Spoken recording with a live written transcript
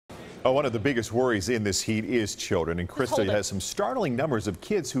Oh, one of the biggest worries in this heat is children, and Krista has some startling numbers of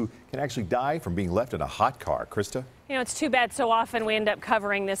kids who can actually die from being left in a hot car. Krista? You know, it's too bad so often we end up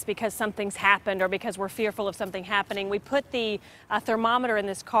covering this because something's happened or because we're fearful of something happening. We put the thermometer in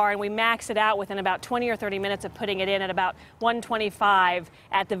this car and we max it out within about 20 or 30 minutes of putting it in at about 125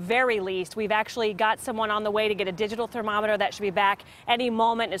 at the very least. We've actually got someone on the way to get a digital thermometer that should be back any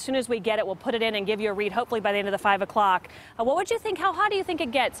moment. As soon as we get it, we'll put it in and give you a read, hopefully by the end of the 5 o'clock. What would you think? How hot do you think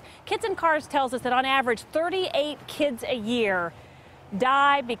it gets? Kids in Cars tells us that on average 38 kids a year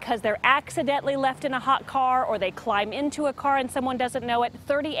die because they're accidentally left in a hot car or they climb into a car and someone doesn't know it.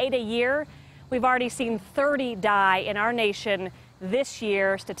 38 a year. We've already seen 30 die in our nation this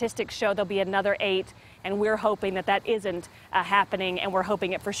year. Statistics show there'll be another 8, and we're hoping that that isn't happening, and we're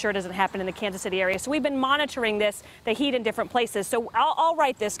hoping it for sure doesn't happen in the Kansas City area. So we've been monitoring the heat in different places. So I'll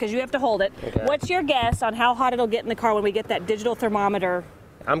write this because you have to hold it. Okay. What's your guess on how hot it'll get in the car when we get that digital thermometer?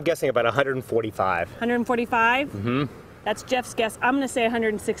 I'm guessing about 145. 145? Mm-hmm. That's Jeff's guess. I'm going to say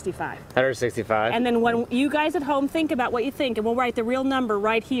 165. 165. And then when you guys at home think about what you think, and we'll write the real number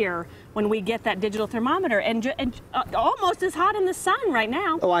right here when we get that digital thermometer, and almost as hot in the sun right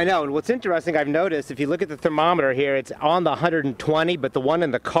now. Oh, I know. And what's interesting, I've noticed, if you look at the thermometer here, it's on the 120, but the one in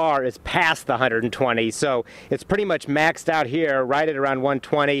the car is past the 120. So it's pretty much maxed out here, right at around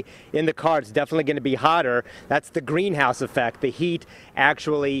 120. In the car, it's definitely going to be hotter. That's the greenhouse effect. The heat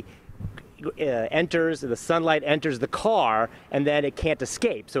actually the sunlight enters the car, and then it can't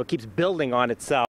escape, so it keeps building on itself.